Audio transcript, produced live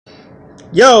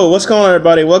Yo, what's going on,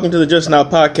 everybody? Welcome to the Just Now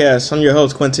podcast. I'm your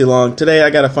host, Quincy Long. Today, I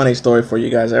got a funny story for you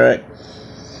guys, alright?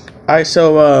 Alright,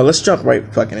 so, let's jump right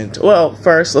fucking into it. Well,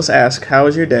 first, let's ask, how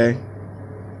was your day?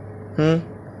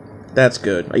 That's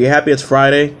good. Are you happy it's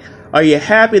Friday? Are you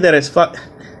happy that it's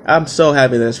I'm so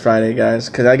happy that it's Friday, guys,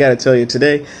 because I gotta tell you,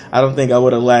 today, I don't think I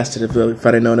would have lasted if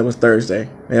I'd known it was Thursday.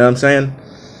 You know what I'm saying?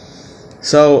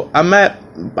 So, I'm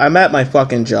at my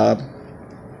fucking job.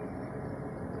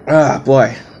 Ah,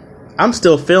 boy. I'm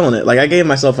still feeling it. Like, I gave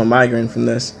myself a migraine from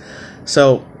this.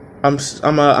 So, I'm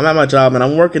at my job, and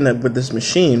I'm working with this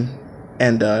machine.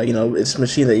 And, it's a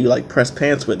machine that you, like, press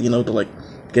pants with, to, like,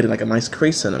 get, like, a nice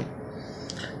crease in them.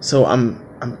 So,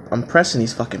 I'm pressing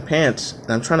these fucking pants,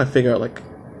 and I'm trying to figure out, like,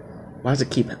 why does it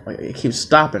keeps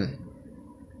stopping?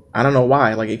 I don't know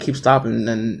why. Like, it keeps stopping,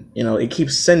 and, they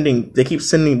keep sending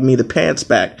me the pants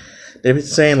back. They're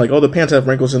saying, like, oh, the pants have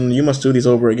wrinkles, and you must do these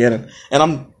over again.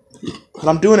 And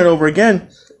I'm doing it over again,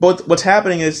 but what's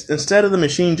happening is instead of the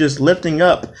machine just lifting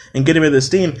up and getting rid of the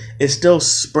steam, it's still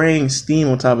spraying steam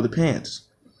on top of the pants.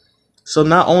 So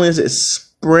not only is it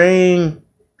spraying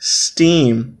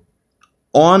steam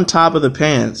on top of the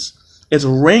pants, it's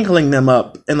wrinkling them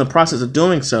up in the process of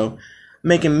doing so,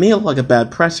 making me look like a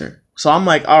bad presser. So I'm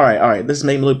like, all right, this is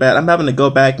making me look bad. I'm having to go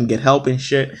back and get help and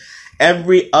shit.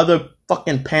 Every other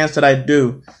fucking pants that I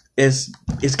do is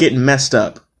getting messed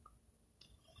up.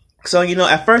 So,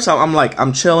 at first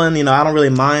I'm chilling, I don't really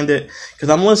mind it,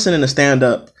 because I'm listening to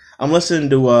stand-up. I'm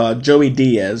listening to Joey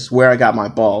Diaz, Where I Got My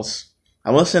Balls.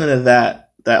 I'm listening to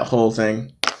that whole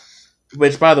thing.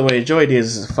 Which, by the way, Joey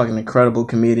Diaz is a fucking incredible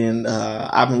comedian.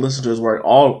 I've been listening to his work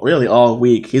all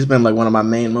week. He's been, like, one of my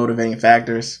main motivating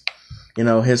factors.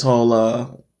 His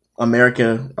whole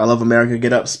America, I Love America,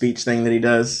 Get Up speech thing that he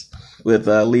does with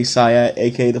Lee Syatt,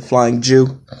 a.k.a. the Flying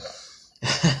Jew.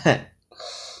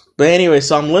 But anyway,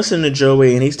 so I'm listening to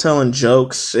Joey, and he's telling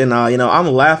jokes, and, I'm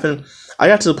laughing. I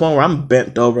got to the point where I'm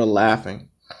bent over laughing.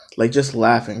 Like, just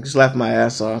laughing my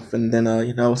ass off. And then,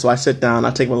 so I sit down, I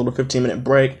take my little 15-minute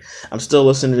break. I'm still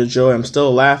listening to Joey, I'm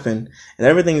still laughing, and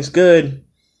everything's good.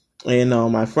 And,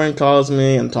 my friend calls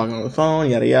me, I'm talking on the phone,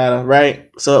 yada yada,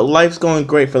 right? So life's going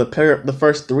great for the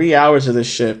first 3 hours of this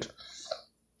shift.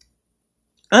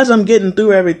 As I'm getting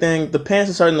through everything, the pants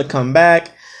are starting to come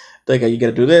back. Like, you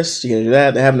gotta do this, you gotta do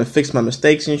that. They're having to fix my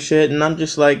mistakes and shit. And I'm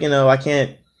just like, I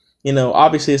can't,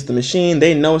 obviously it's the machine.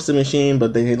 They know it's the machine,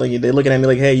 but they're looking at me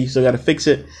like, hey, you still gotta fix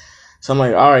it. So I'm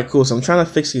like, all right, cool. So I'm trying to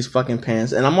fix these fucking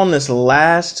pants. And I'm on this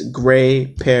last gray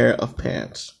pair of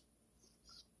pants.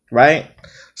 Right?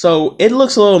 So it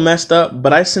looks a little messed up,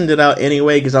 but I send it out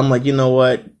anyway because I'm like, you know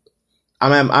what?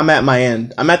 I'm at my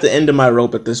end. I'm at the end of my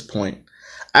rope at this point.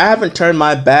 I haven't turned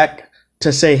my back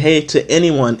to say hey to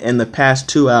anyone in the past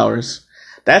 2 hours.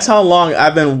 That's how long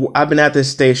I've been at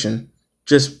this station,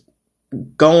 just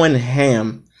going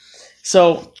ham.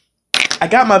 So I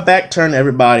got my back turned to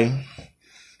everybody,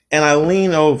 and I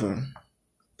lean over.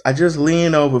 I just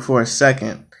lean over for a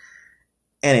second,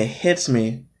 and it hits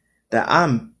me that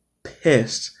I'm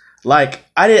pissed. Like,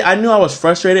 I knew I was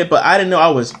frustrated, but I didn't know I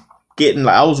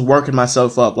was working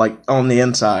myself up, like, on the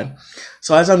inside.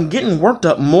 So as I'm getting worked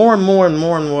up more and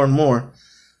more,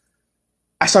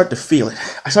 I start to feel it.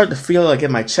 I start to feel it, like,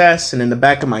 in my chest and in the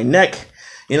back of my neck.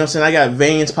 You know what I'm saying? I got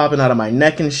veins popping out of my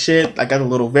neck and shit. I got a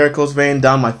little varicose vein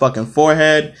down my fucking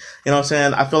forehead. You know what I'm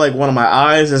saying? I feel like one of my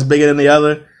eyes is bigger than the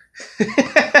other.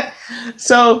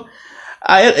 So,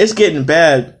 it's getting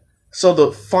bad.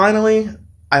 So finally,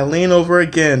 I lean over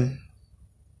again.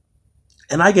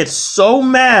 And I get so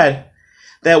mad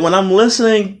that when I'm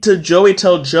listening to Joey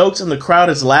tell jokes and the crowd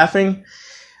is laughing,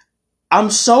 I'm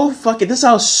so fucking, this is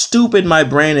how stupid my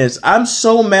brain is. I'm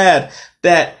so mad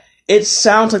that it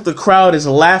sounds like the crowd is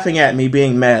laughing at me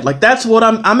being mad. Like, that's what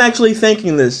I'm actually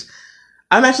thinking this.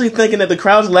 I'm actually thinking that the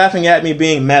crowd's laughing at me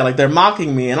being mad. Like, they're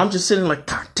mocking me. And I'm just sitting like,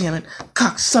 God damn it,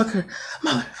 cocksucker,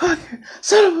 motherfucker,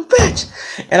 son of a bitch.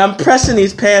 And I'm pressing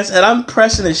these pants, and I'm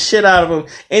pressing the shit out of them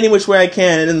any which way I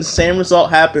can. And then the same result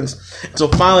happens. So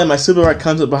finally, my supervisor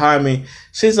comes up behind me.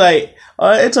 She's like,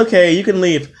 it's okay, you can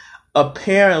leave.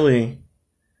 Apparently,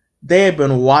 they had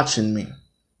been watching me.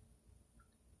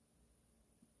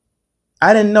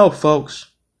 I didn't know,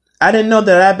 folks. I didn't know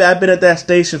that I've been at that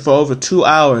station for over 2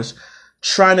 hours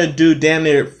trying to do damn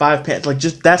near 5 pants. Like,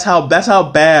 just that's how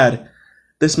bad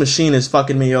this machine is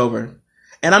fucking me over.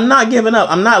 And I'm not giving up.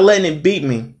 I'm not letting it beat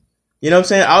me. You know what I'm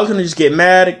saying? I was going to just get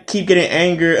mad, keep getting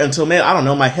angry until, man, I don't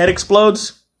know, my head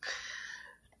explodes.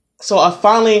 So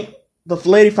the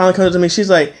lady finally comes to me. She's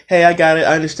like, hey, I got it.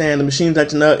 I understand. The machine's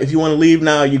acting up. If you want to leave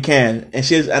now, you can.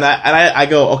 And I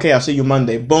go, okay, I'll see you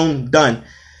Monday. Boom, done.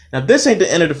 Now, this ain't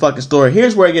the end of the fucking story.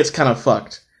 Here's where it gets kind of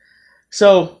fucked.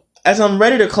 So as I'm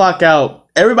ready to clock out,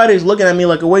 everybody's looking at me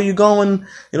like, where you going?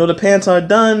 You know, the pants are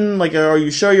done. Like, are you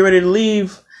sure you're ready to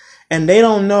leave? And they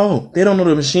don't know. They don't know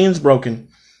the machine's broken.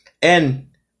 And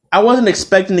I wasn't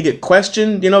expecting to get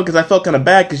questioned, you know, because I felt kind of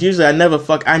bad, because usually I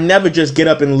never just get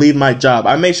up and leave my job.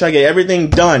 I make sure I get everything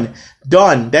done.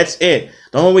 Done. That's it.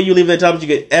 The only way you leave that job is you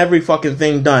get every fucking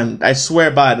thing done. I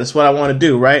swear by it. That's what I want to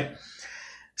do, right?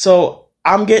 So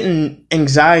I'm getting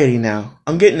anxiety now.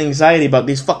 I'm getting anxiety about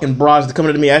these fucking bras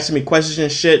coming to me, asking me questions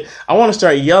and shit. I want to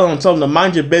start yelling and tell them to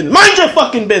mind your business. Mind your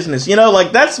fucking business! You know,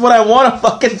 like, that's what I want to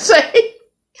fucking say.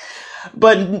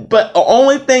 But the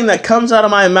only thing that comes out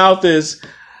of my mouth is,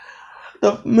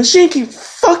 the machine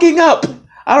keeps fucking up.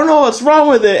 I don't know what's wrong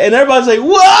with it. And everybody's like, whoa,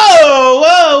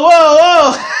 whoa, whoa,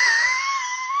 whoa.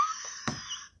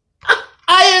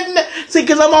 See,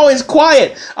 because I'm always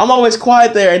quiet. I'm always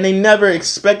quiet there, and they never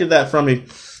expected that from me.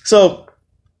 So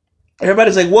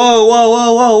everybody's like, whoa, whoa,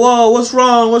 whoa, whoa, whoa, what's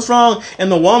wrong? What's wrong?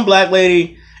 And the one black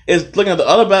lady is looking at the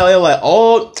other black lady like,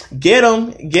 oh, get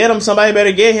him, somebody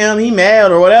better get him, he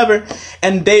mad or whatever.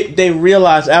 And they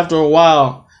realize after a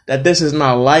while that this is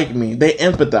not like me. They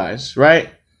empathize, right?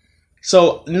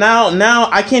 So now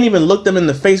I can't even look them in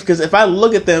the face, because if I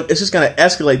look at them, it's just going to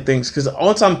escalate things, because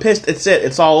once I'm pissed,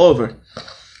 it's all over.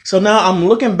 So now I'm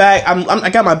looking back, I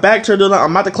got my back turned on,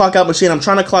 I'm at the clock out machine, I'm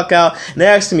trying to clock out, and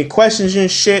they're asking me questions and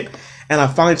shit, and I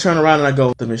finally turn around and I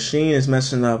go, the machine is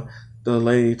messing up. The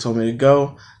lady told me to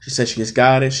go. She said she just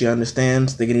got it. She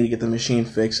understands. They need to get the machine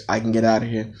fixed. I can get out of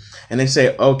here. And they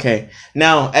say, okay.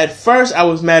 Now, at first, I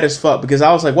was mad as fuck, because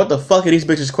I was like, what the fuck are these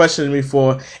bitches questioning me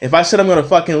for? If I said I'm going to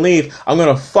fucking leave, I'm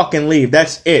going to fucking leave.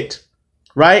 That's it.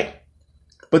 Right?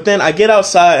 But then I get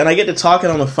outside and I get to talking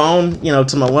on the phone, you know,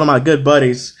 to one of my good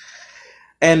buddies.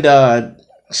 And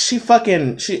she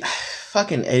fucking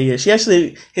idiot. She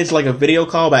actually hits like a video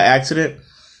call by accident.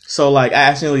 So, like, I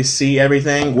accidentally see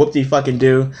everything.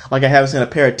 Whoop-de-fucking-do. Like I haven't seen a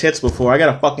pair of tits before. I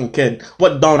got a fucking kid.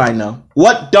 What don't I know?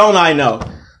 What don't I know?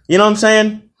 You know what I'm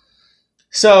saying?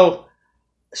 So,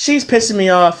 she's pissing me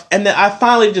off. And then I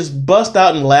finally just bust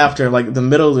out in laughter, like, in the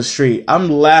middle of the street. I'm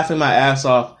laughing my ass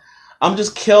off. I'm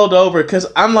just killed over, because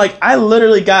I'm like, I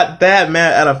literally got that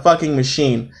mad at a fucking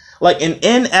machine. Like, an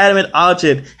inanimate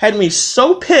object had me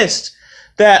so pissed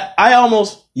that I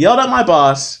almost yelled at my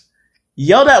boss.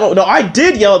 I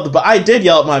did yell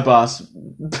at my boss.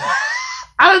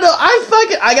 I don't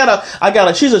know. I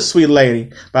gotta, she's a sweet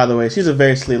lady, by the way. She's a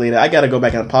very sweet lady. I gotta go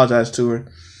back and apologize to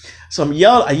her. So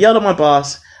I yelled at my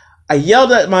boss. I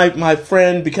yelled at my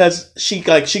friend, because she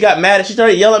got mad. She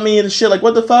started yelling at me and shit, like,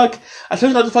 what the fuck? I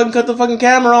told you not to fucking cut the fucking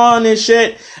camera on and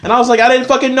shit. And I was like, I didn't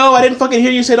fucking know. I didn't fucking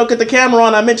hear you say don't cut the camera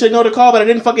on. I meant to ignore the call, but I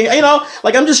didn't fucking, you know,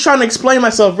 like, I'm just trying to explain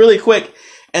myself really quick.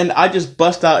 And I just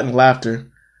bust out in laughter.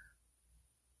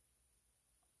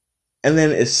 And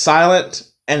then it's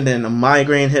silent, and then a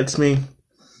migraine hits me. You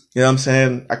know what I'm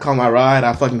saying? I call my ride,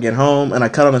 I fucking get home, and I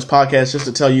cut on this podcast just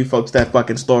to tell you folks that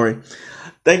fucking story.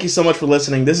 Thank you so much for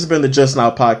listening. This has been the Just Now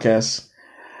Podcast.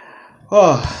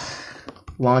 Oh,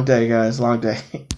 long day, guys. Long day.